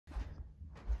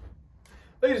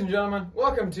Ladies and gentlemen,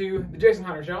 welcome to the Jason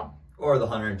Hunter Show. Or the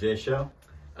Hunter and Jay Show.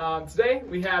 Today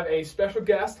we have a special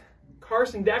guest,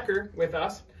 Carson Decker, with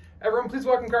us. Everyone, please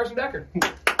welcome Carson Decker.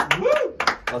 Woo!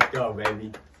 Let's go,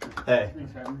 baby. Hey.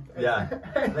 Thanks for having me. Yeah.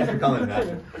 Thanks for coming,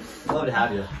 man. Love to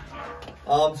have you.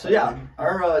 So yeah,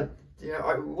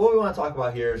 what we want to talk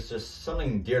about here is just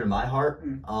something dear to my heart,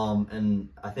 and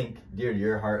I think dear to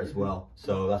your heart as well.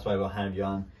 So that's why we'll have you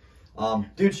on.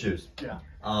 Dude shoes. Yeah.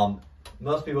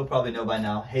 Most people probably know by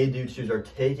now, HeyDude shoes are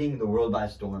taking the world by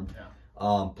storm.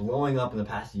 Yeah. Blowing up in the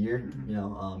past year. You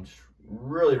know, just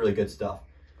really, really good stuff.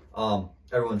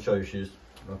 Everyone, show your shoes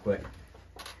real quick.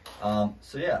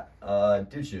 So yeah,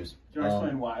 dude shoes. Do you want to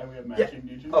explain why we have matching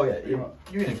dude shoes? Oh yeah,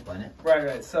 you can explain it.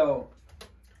 Right. So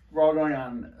we're all going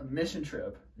on a mission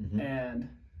trip, and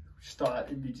we just thought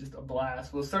it'd be just a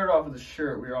blast. We'll start off with a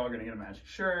shirt. We were all gonna get a matching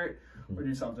shirt or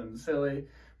do something silly.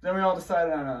 Then we all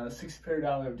decided on a $60 pair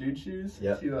of dude shoes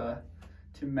to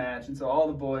match, and so all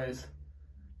the boys,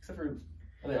 except for,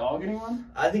 are they all getting one?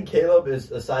 I think Caleb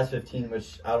is a size 15,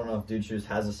 which I don't know if dude shoes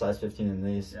has a size 15 in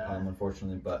these,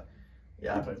 unfortunately, but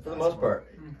yeah, for the most part,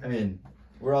 I mean,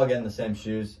 we're all getting the same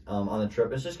shoes on the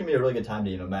trip. It's just gonna be a really good time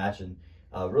to match and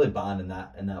really bond in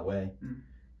that way.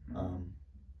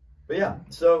 But yeah,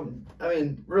 so I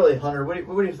mean, really, Hunter, what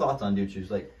are your thoughts on dude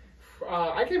shoes? Like,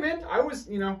 I came in, I was,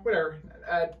 whatever,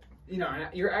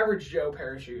 your average Joe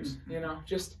pair of shoes,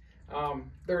 just,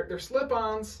 they're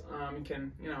slip-ons, you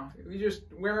can, you just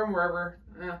wear them wherever,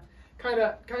 kind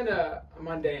of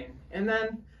mundane. And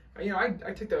then,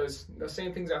 I took those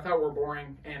same things I thought were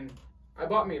boring, and I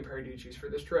bought me a pair of dude shoes for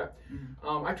this trip.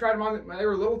 I tried them on, they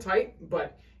were a little tight,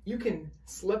 but you can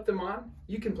slip them on.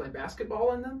 You can play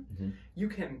basketball in them. You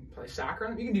can play soccer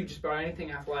in them. You can do just about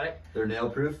anything athletic. They're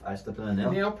nail proof. I stepped on a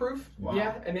nail. Nail proof. Wow.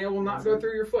 Yeah, a nail will not go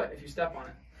through your foot if you step on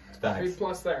it. It's facts. Big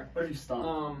plus there. What did you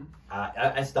stomp?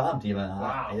 I stomped even.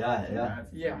 Wow.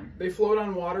 Yeah. They float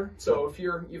on water. So if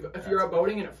you're out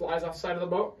boating and it flies off the side of the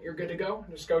boat, you're good to go.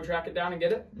 Just go track it down and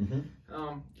get it.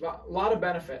 Lot of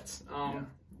benefits.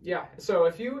 Yeah, so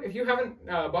if you haven't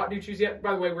bought dude shoes yet,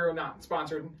 by the way, we're not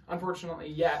sponsored, unfortunately,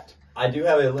 yet. I do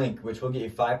have a link which will get you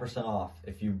 5% off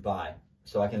if you buy,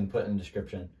 so I can put it in the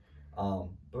description. But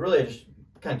really, just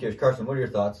kind of curious, Carson, what are your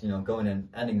thoughts? Going in,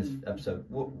 ending this episode.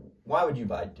 Why would you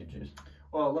buy dude shoes?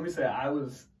 Well, let me say I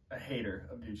was a hater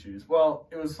of dude shoes. Well,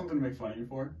 it was something to make fun of you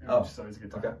for. Which is always a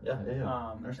good time. Okay.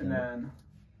 Yeah. And then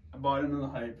I bought into the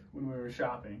hype when we were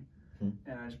shopping.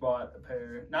 And I just bought a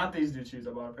pair, not these dude shoes,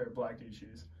 I bought a pair of black dude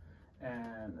shoes.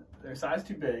 And they're size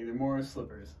too big, they're more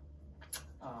slippers.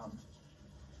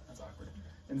 That's awkward.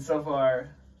 And so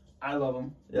far, I love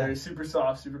them. Yeah. They're super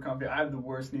soft, super comfy. I have the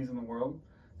worst knees in the world.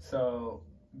 So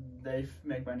they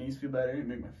make my knees feel better, they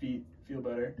make my feet feel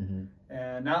better.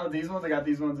 And now that these ones, I got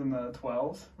these ones in the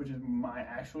 12s, which is my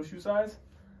actual shoe size.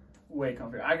 Way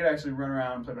comfier. I could actually run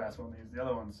around and play basketball in these. The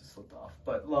other ones just slipped off.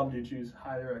 But love dude shoes.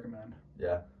 Highly recommend.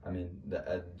 Yeah, I mean,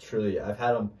 truly, I've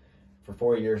had them for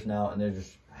 4 years now, and they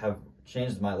just have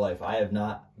changed my life. I have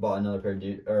not bought another pair of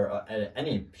dude or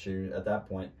any shoe at that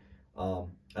point. I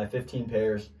have 15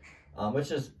 pairs, which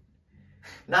is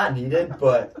not needed,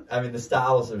 but I mean the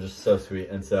styles are just so sweet,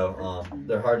 and so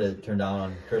they're hard to turn down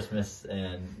on Christmas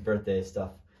and birthday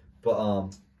stuff.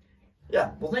 But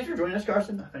yeah, well, thanks for joining us,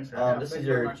 Carson. Thanks for having me.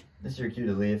 This is your cue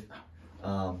to leave.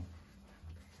 But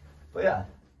yeah,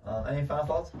 any final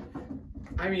thoughts?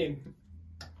 I mean,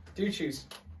 dude shoes.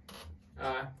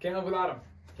 Can't live without them.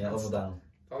 Can't live without them.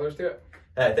 That's all there is to it.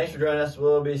 Hey, thanks for joining us.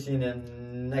 We'll be seeing you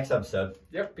in the next episode.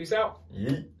 Yep, peace out.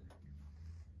 Yeet.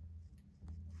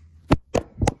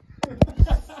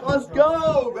 Let's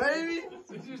go, baby!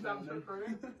 Did you stop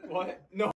recording? What? No.